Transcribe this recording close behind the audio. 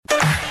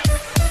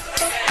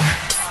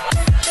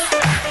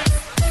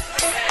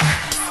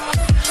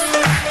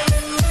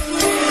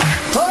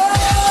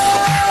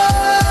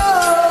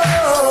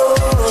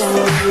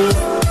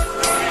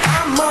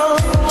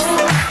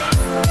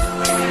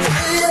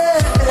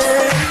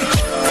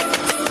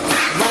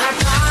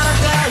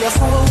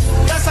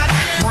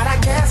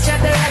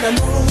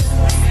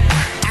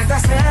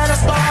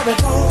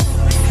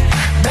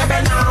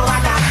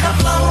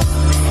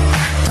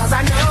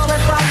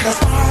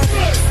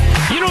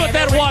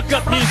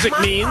walk-up music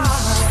means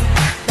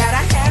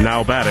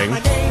now batting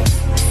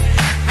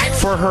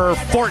for her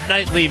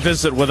fortnightly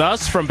visit with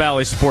us from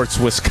Bally Sports,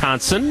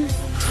 Wisconsin,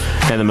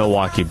 and the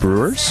Milwaukee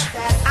Brewers.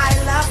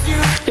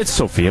 It's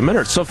Sophia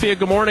Minnaert. Sophia,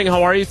 good morning.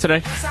 How are you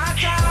today?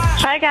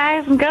 Hi,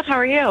 guys. I'm good. How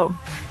are you?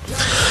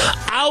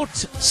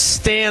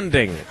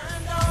 Outstanding.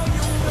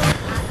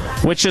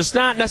 Which is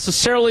not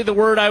necessarily the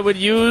word I would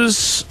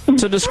use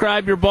to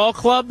describe your ball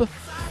club,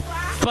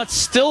 but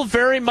still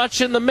very much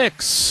in the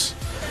mix.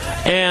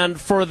 And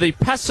for the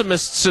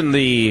pessimists in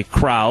the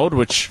crowd,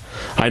 which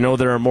I know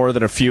there are more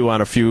than a few on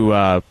a few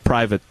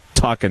private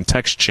talk and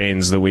text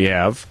chains that we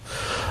have,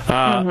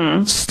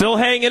 still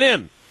hanging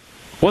in.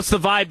 What's the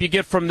vibe you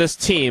get from this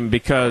team?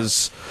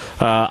 Because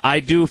I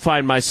do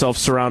find myself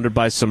surrounded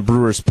by some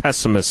Brewers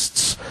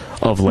pessimists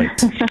of late.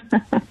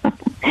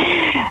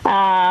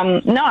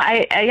 I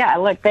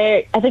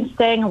think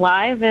staying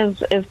alive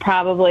is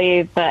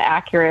probably the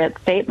accurate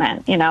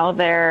statement.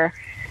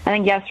 I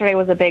think yesterday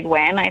was a big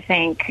win. I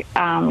think,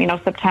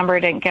 September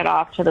didn't get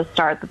off to the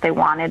start that they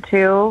wanted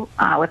to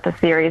with the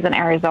series in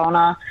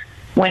Arizona,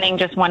 winning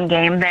just one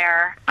game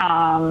there.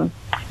 And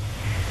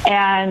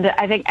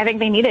I think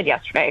they needed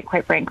yesterday,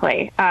 quite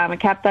frankly. It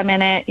kept them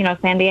in it.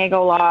 San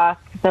Diego lost.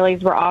 The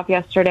Phillies were off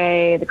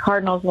yesterday. The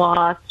Cardinals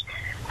lost.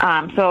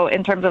 So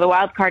in terms of the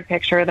wild card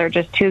picture, they're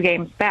just 2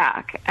 games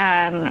back.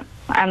 And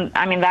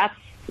I mean, that's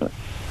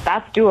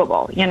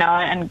doable,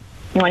 and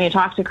when you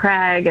talk to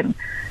Craig and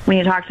when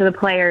you talk to the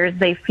players,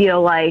 they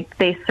feel like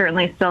they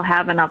certainly still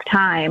have enough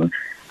time.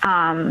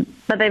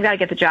 But they've got to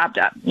get the job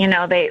done.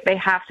 They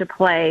have to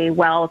play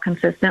well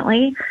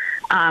consistently.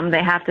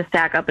 They have to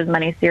stack up as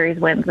many series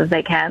wins as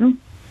they can.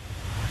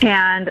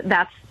 And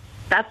that's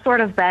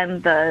sort of been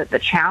the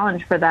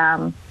challenge for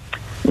them,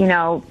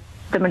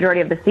 the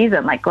majority of the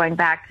season, like going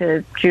back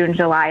to June,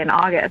 July, and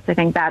August. I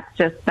think that's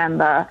just been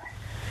the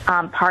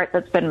part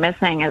that's been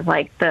missing is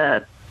like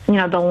the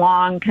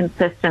long,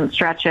 consistent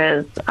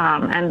stretches.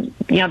 And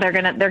they're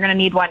gonna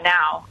need one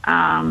now.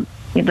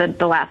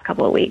 The last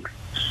couple of weeks.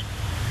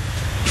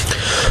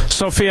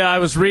 Sophia, I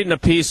was reading a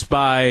piece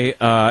by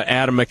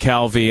Adam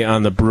McCalvy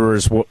on the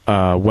Brewers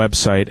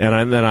website,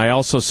 and then I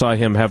also saw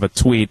him have a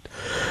tweet.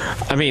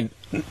 I mean,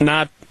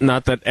 not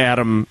that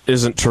Adam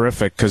isn't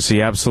terrific, because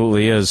he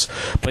absolutely is,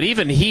 but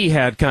even he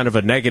had kind of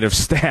a negative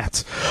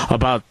stat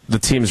about the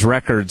team's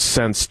records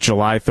since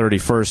July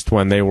 31st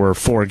when they were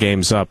 4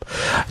 games up.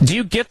 Do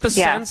you get the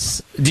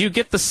sense? Do you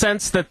get the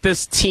sense that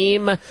this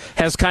team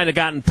has kind of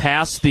gotten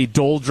past the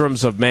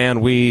doldrums of,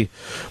 man, we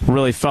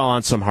really fell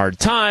on some hard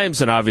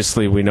times, and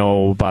obviously we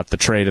know about the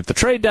trade at the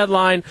trade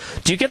deadline.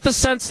 Do you get the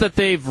sense that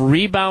they've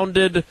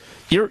rebounded?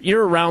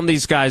 You're around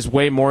these guys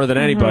way more than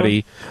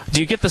anybody. Do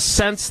you get the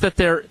sense that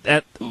they're,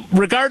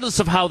 regardless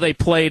of how they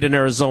played in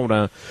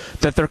Arizona,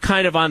 that they're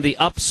kind of on the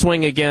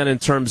upswing again in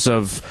terms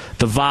of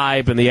the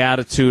vibe and the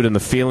attitude and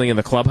the feeling in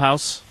the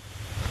clubhouse?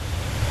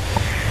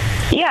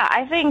 Yeah,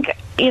 I think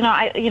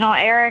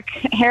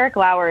Eric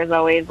Lauer is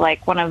always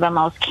like one of the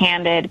most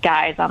candid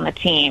guys on the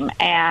team,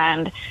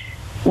 and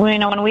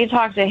when we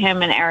talked to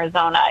him in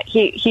Arizona,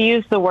 he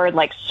used the word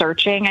like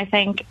searching. I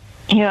think.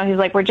 He's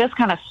like, we're just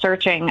kind of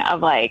searching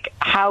of like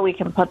how we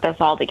can put this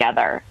all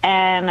together.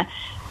 And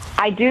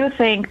I do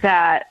think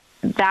that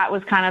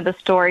was kind of the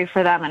story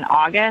for them in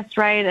August,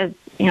 right? As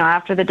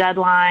after the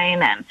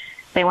deadline, and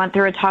they went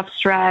through a tough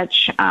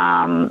stretch,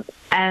 and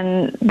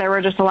there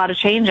were just a lot of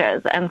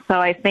changes. And so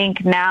I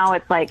think now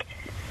it's like,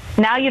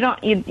 now they're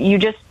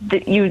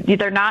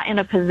not in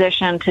a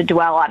position to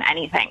dwell on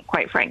anything,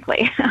 quite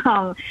frankly.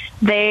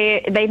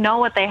 They know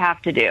what they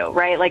have to do,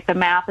 right? Like the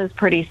math is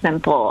pretty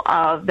simple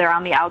of they're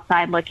on the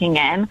outside looking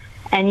in,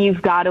 and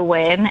you've got to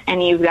win,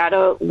 and you've got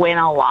to win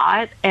a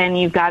lot, and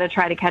you've got to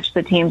try to catch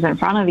the teams in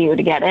front of you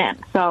to get in.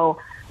 So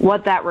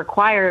what that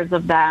requires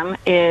of them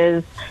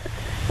is,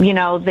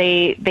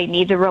 they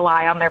need to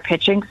rely on their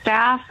pitching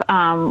staff,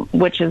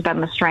 which has been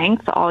the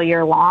strength all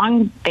year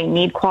long. They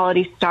need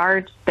quality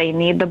starts. They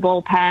need the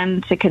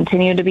bullpen to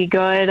continue to be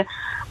good.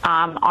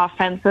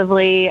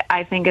 Offensively,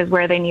 I think is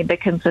where they need the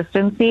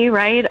consistency,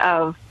 right?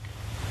 Of,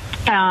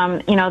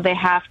 they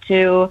have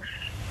to,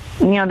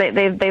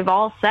 they've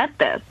all said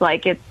this,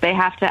 like they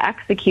have to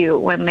execute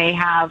when they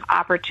have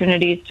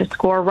opportunities to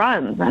score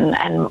runs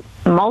and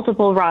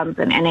multiple runs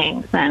in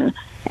innings and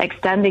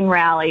extending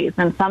rallies,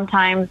 and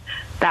sometimes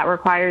that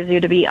requires you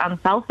to be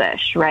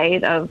unselfish,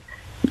 right?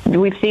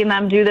 We've seen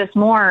them do this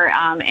more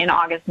in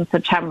August and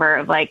September,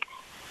 of like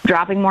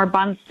dropping more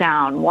bunts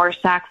down, more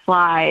sac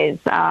flies,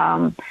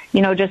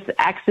 just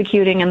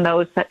executing in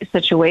those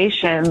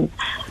situations.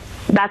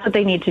 That's what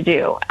they need to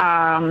do.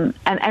 And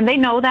they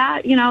know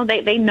that,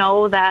 they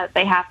know that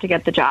they have to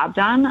get the job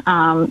done.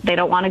 They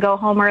don't want to go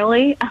home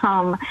early.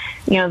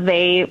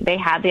 They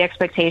had the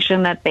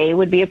expectation that they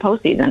would be a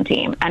postseason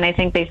team. And I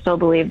think they still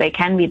believe they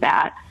can be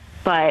that,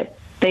 but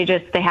they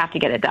have to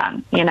get it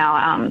done.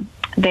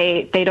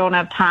 They don't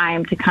have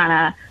time to kind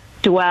of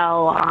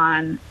dwell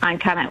on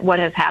kind of what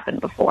has happened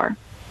before.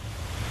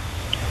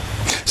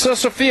 So,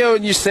 Sophia,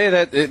 when you say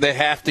that they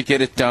have to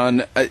get it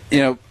done,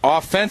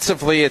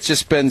 offensively, it's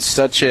just been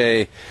such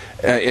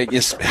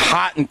it's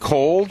hot and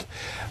cold.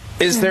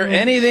 Is there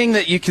anything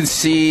that you can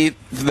see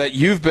that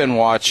you've been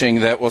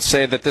watching that will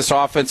say that this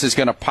offense is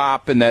going to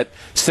pop and that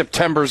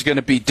September is going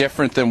to be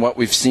different than what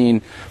we've seen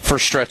for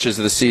stretches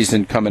of the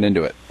season coming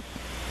into it?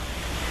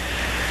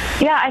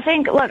 Yeah, I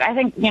think,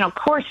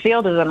 Coors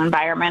Field is an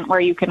environment where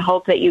you can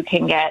hope that you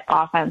can get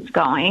offense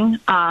going.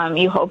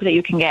 You hope that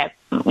you can get,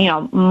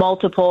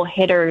 multiple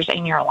hitters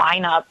in your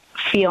lineup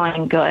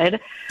feeling good.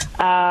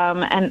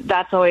 And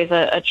that's always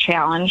a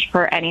challenge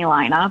for any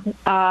lineup.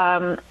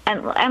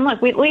 And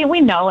look,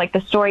 we know, like,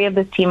 the story of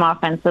this team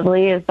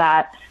offensively is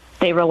that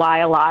they rely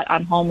a lot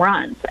on home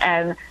runs,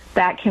 and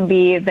that can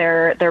be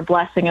their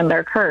blessing and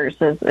their curse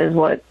is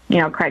what,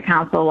 Craig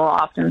Counsell will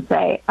often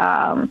say.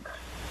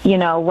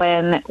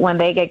 When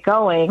they get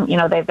going,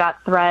 they've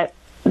got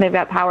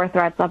power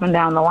threats up and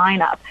down the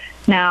lineup.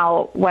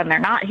 Now, when they're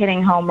not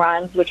hitting home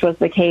runs, which was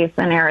the case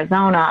in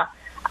Arizona,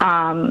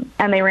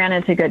 and they ran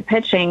into good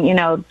pitching,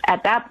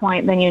 at that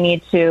point, then you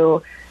need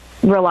to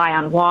rely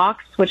on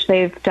walks, which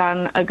they've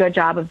done a good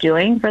job of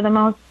doing for the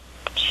most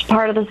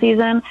part of the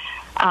season.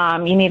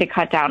 You need to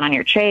cut down on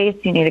your chase.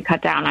 You need to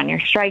cut down on your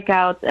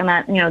strikeouts, and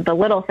that, the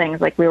little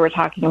things like we were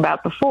talking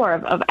about before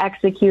of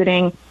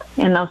executing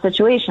in those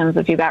situations.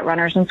 If you've got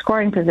runners in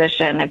scoring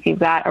position, if you've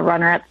got a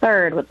runner at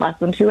third with less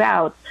than 2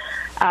 outs,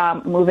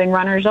 moving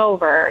runners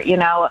over,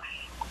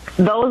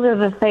 those are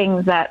the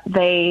things that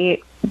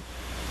they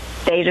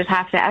just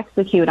have to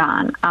execute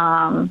on.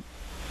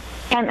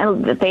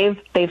 And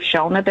they've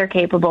shown that they're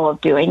capable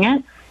of doing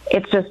it.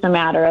 It's just a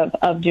matter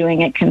of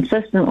doing it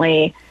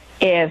consistently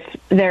if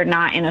they're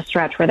not in a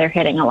stretch where they're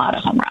hitting a lot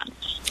of home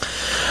runs.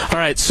 All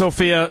right,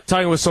 Sophia,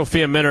 talking with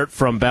Sophia Minnaert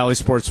from Bally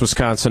Sports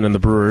Wisconsin and the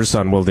Brewers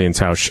on Wilde and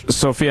Tausch.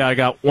 Sophia, I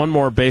got one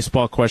more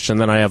baseball question,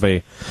 then I have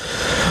a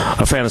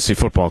fantasy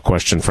football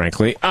question,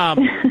 frankly.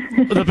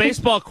 The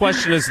baseball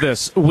question is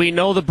this. We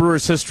know the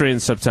Brewers' history in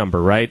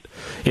September, right?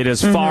 It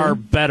is far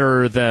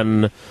better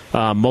than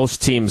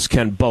most teams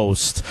can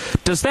boast.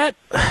 Does that...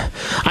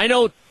 I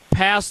know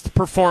past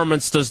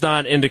performance does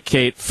not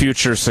indicate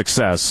future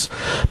success,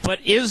 but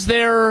is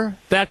there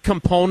that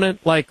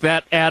component, like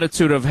that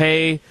attitude of,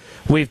 hey,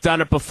 we've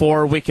done it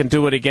before, we can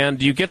do it again?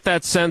 Do you get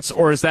that sense,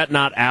 or is that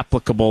not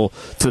applicable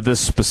to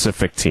this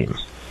specific team?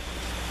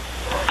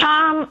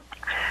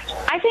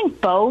 I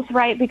think both,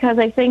 right? Because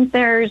I think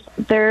there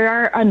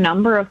are a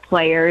number of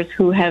players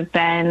who have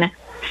been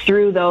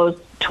through those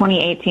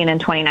 2018 and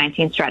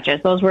 2019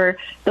 stretches. Those were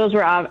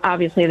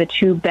obviously the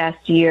two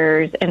best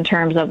years in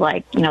terms of,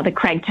 like, the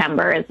Craig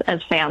Timber,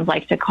 as fans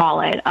like to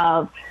call it,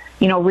 of,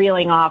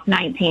 reeling off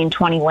 19,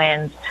 20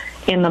 wins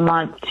in the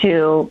month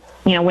to,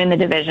 win the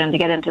division, to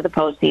get into the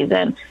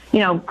postseason.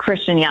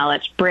 Christian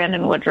Yelich,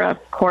 Brandon Woodruff,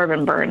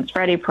 Corbin Burns,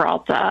 Freddie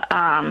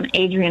Peralta,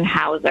 Adrian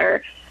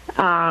Hauser,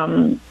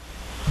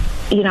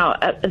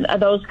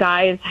 those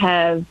guys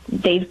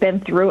they've been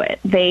through it.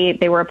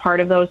 They were a part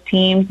of those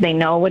teams. They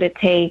know what it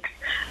takes.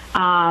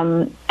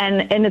 And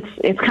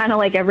it's kind of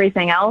like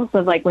everything else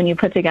of, like, when you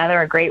put together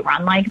a great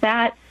run like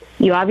that,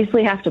 you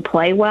obviously have to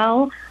play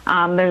well.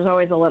 There's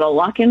always a little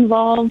luck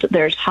involved.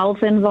 There's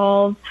health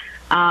involved.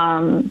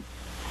 And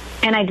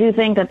I do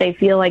think that they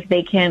feel like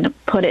they can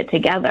put it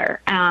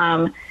together.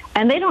 And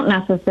they don't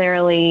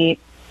necessarily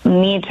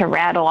need to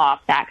rattle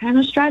off that kind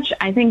of stretch.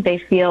 I think they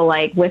feel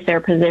like with their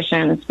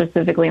position,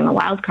 specifically in the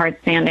wild card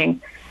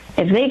standings,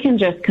 if they can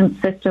just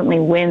consistently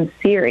win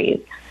series,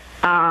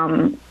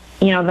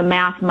 the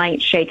math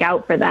might shake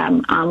out for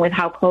them with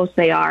how close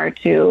they are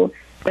to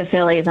the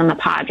Phillies and the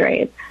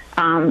Padres.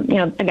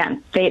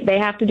 Again, they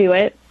have to do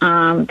it.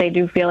 They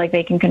do feel like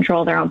they can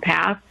control their own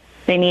path.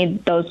 They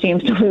need those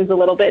teams to lose a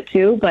little bit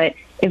too, but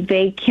if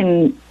they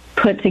can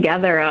put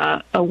together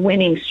a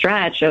winning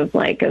stretch of,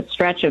 like, a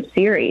stretch of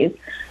series,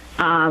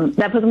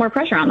 that puts more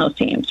pressure on those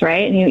teams,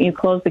 right? And you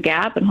close the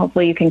gap, and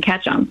hopefully you can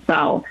catch them.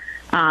 So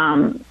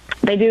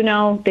they do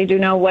know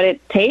what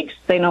it takes.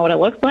 They know what it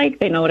looks like.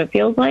 They know what it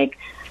feels like.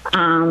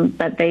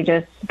 But they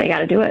got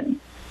to do it.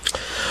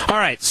 All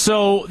right,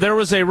 so there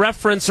was a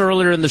reference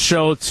earlier in the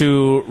show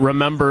to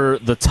Remember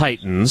the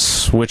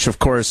Titans, which, of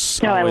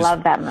course... I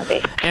love that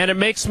movie. And it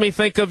makes me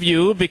think of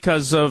you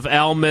because of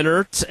Al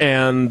Minnaert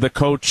and the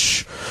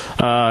coach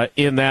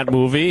in that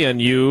movie,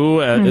 and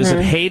you. Is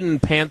it Hayden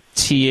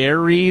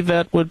Panettiere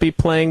that would be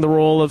playing the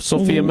role of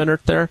Sophia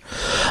Minnaert there?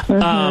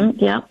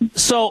 Yeah.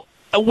 So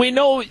we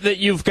know that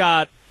you've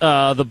got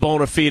the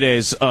bona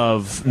fides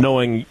of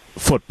knowing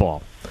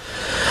football.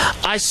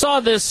 I saw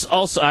this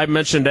also. I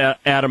mentioned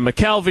Adam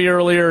McCalvey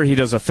earlier. He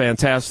does a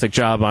fantastic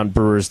job on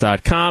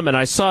Brewers.com. And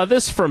I saw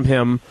this from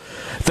him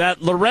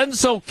that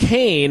Lorenzo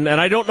Cain, and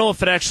I don't know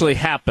if it actually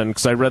happened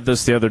because I read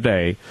this the other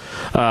day,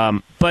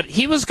 but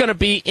he was going to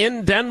be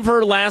in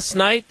Denver last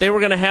night. They were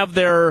going to have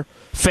their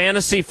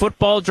fantasy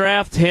football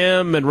draft,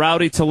 him and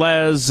Rowdy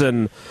Tellez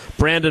and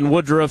Brandon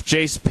Woodruff,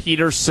 Jace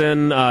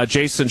Peterson,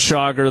 Jason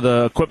Schauger,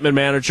 the equipment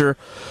manager.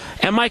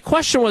 And my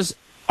question was,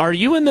 are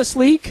you in this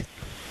league?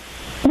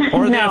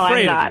 Or are they No,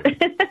 afraid I'm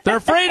of you? They're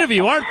afraid of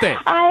you, aren't they?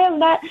 I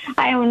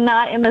am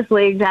not in this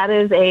league. That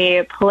is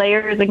a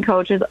players and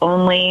coaches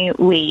only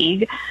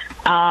league.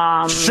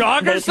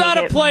 Schauger's not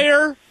a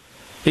player.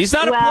 He's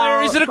not a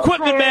player. He's an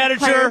equipment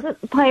manager.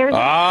 Players.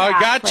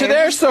 Got you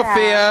there,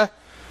 Sophia.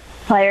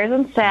 Players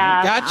and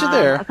staff. Got you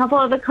there. A couple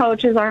of the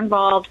coaches are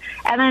involved.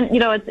 And then,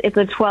 it's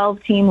a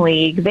 12-team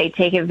league. They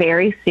take it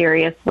very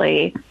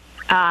seriously.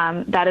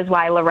 That is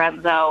why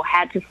Lorenzo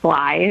had to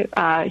fly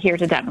here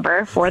to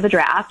Denver for the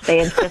draft.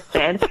 They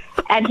insisted.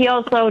 And he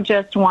also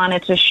just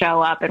wanted to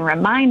show up and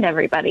remind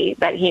everybody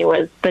that he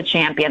was the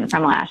champion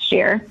from last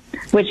year,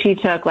 which he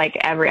took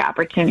every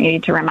opportunity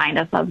to remind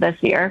us of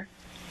this year.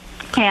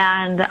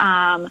 And, they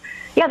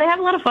have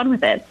a lot of fun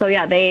with it. So,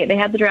 they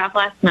had the draft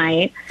last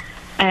night.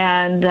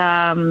 And,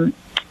 I'm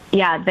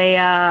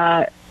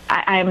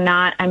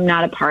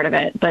not a part of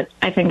it, but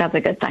I think that's a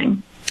good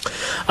thing.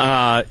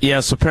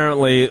 Yes,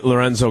 apparently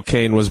Lorenzo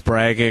Cain was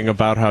bragging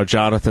about how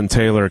Jonathan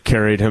Taylor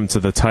carried him to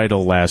the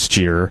title last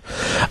year.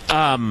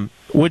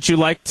 Would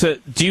you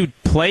do you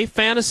play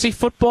fantasy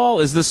football?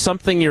 Is this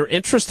something you're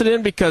interested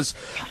in? Because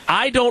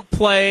I don't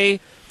play.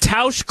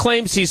 Tausch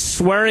claims he's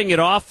swearing it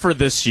off for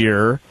this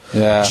year.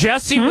 Yeah.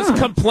 Jesse was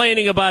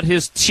complaining about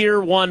his Tier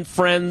 1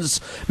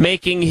 friends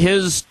making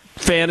his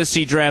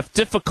fantasy draft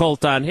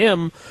difficult on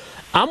him.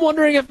 I'm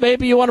wondering if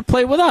maybe you want to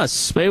play with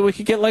us. Maybe we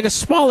could get a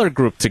smaller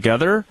group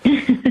together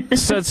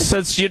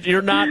since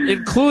you're not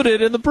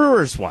included in the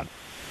Brewers one.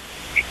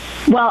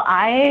 Well,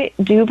 I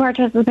do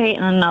participate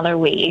in another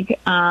league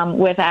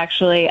with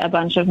actually a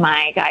bunch of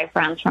my guy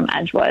friends from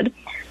Edgewood.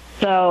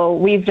 So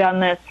we've done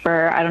this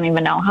for I don't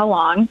even know how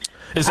long.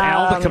 Is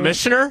Al the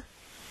commissioner?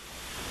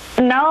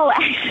 No,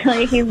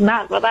 actually he's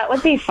not. But that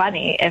would be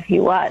funny if he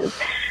was.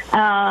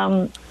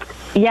 It's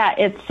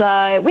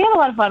we have a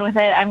lot of fun with it.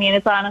 I mean,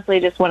 it's honestly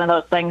just one of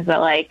those things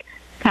that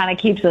kind of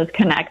keeps us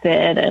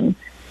connected, and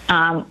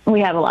we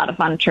have a lot of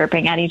fun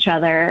chirping at each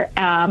other.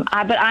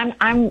 But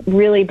I'm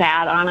really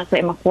bad, honestly.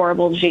 I'm a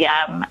horrible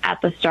GM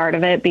at the start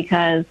of it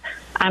because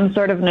I'm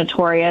sort of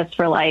notorious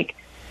for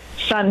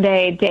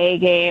Sunday day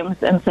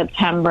games in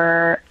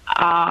September.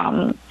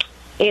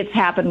 It's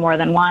happened more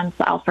than once.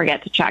 I'll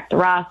forget to check the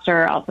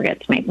roster. I'll forget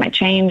to make my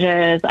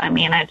changes. I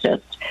mean,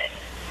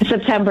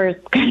 September is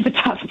kind of a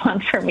tough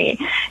month for me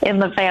in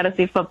the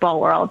fantasy football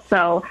world.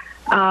 So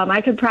I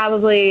could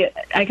probably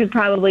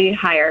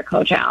hire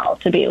Coach Al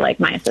to be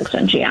my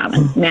assistant GM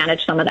and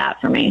manage some of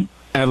that for me.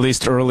 At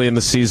least early in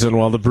the season,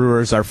 while the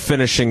Brewers are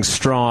finishing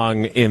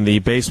strong in the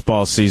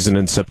baseball season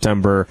in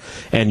September,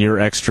 and you're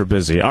extra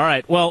busy. All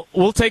right, well,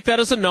 we'll take that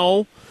as a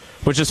no,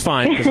 which is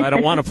fine because I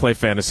don't want to play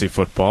fantasy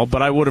football,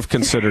 but I would have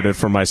considered it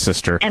for my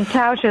sister. And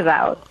Tausch is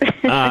out.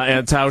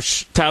 And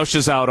Tausch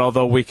is out,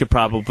 although we could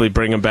probably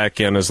bring him back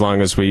in as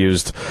long as we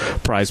used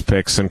Prize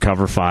Picks and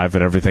Cover 5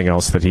 and everything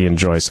else that he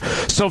enjoys.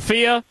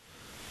 Sophia,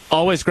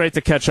 always great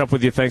to catch up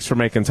with you. Thanks for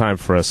making time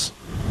for us.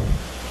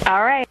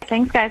 All right.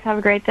 Thanks, guys. Have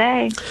a great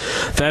day.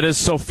 That is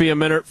Sophia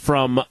Minnaert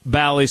from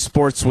Bally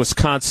Sports,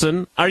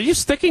 Wisconsin. Are you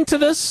sticking to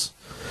this?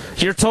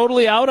 You're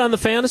totally out on the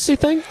fantasy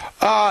thing?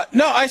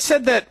 No, I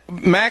said that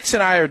Max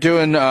and I are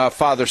doing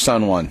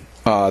father-son one,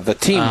 the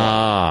team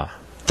one.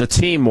 The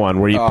team one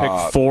where you pick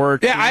 4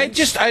 teams? Yeah,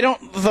 I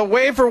don't, the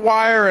waiver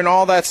wire and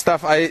all that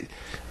stuff,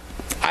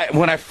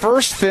 when I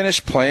first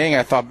finished playing,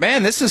 I thought,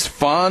 man, this is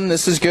fun,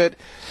 this is good.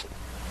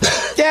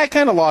 Yeah, I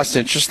kind of lost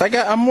interest.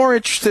 I'm more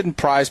interested in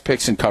Prize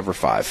Picks and Cover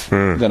 5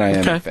 than I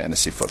am in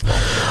fantasy football.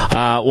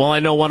 Well,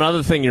 I know one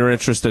other thing you're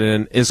interested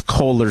in is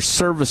Kohler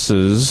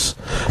Services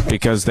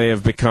because they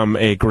have become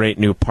a great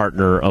new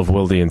partner of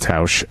Wilde and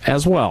Tausch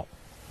as well.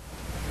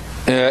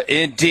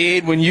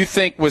 Indeed, when you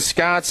think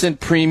Wisconsin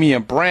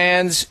premium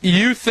brands,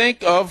 you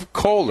think of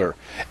Kohler.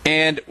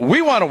 And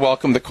we want to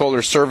welcome the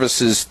Kohler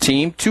Services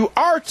team to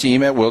our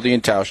team at Wilde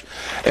and Tausch.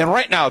 And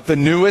right now, the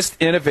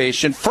newest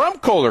innovation from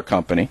Kohler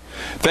Company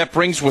that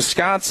brings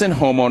Wisconsin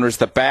homeowners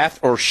the bath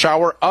or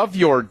shower of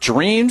your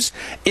dreams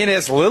in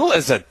as little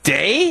as a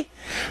day.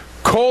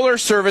 Kohler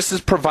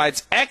Services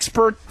provides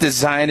expert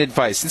design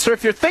advice. And so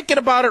if you're thinking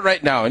about it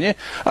right now and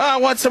I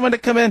want someone to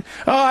come in,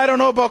 I don't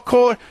know about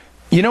Kohler.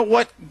 You know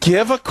what?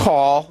 Give a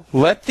call.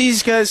 Let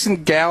these guys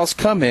and gals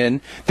come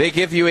in. They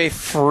give you a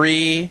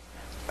free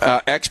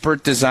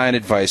expert design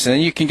advice. And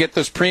then you can get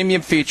those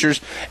premium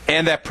features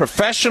and that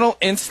professional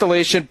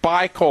installation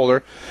by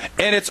Kohler.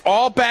 And it's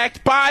all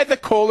backed by the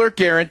Kohler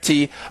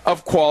guarantee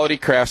of quality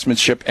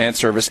craftsmanship and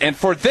service. And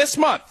for this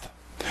month,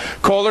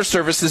 Kohler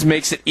Services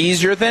makes it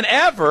easier than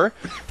ever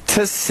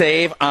to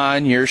save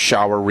on your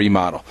shower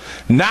remodel.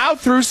 Now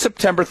through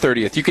September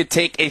 30th, you could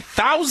take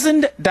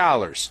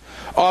 $1,000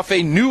 off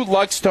a new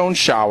Lugstone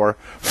shower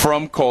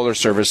from Kohler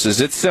Services.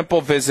 It's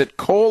simple. Visit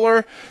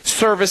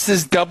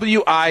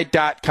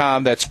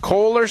KohlerServicesWI.com. That's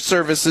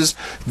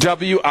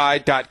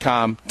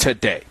KohlerServicesWI.com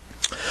today.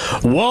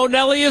 Whoa,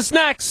 Nelly is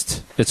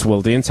next. It's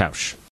Wilde and Tausch.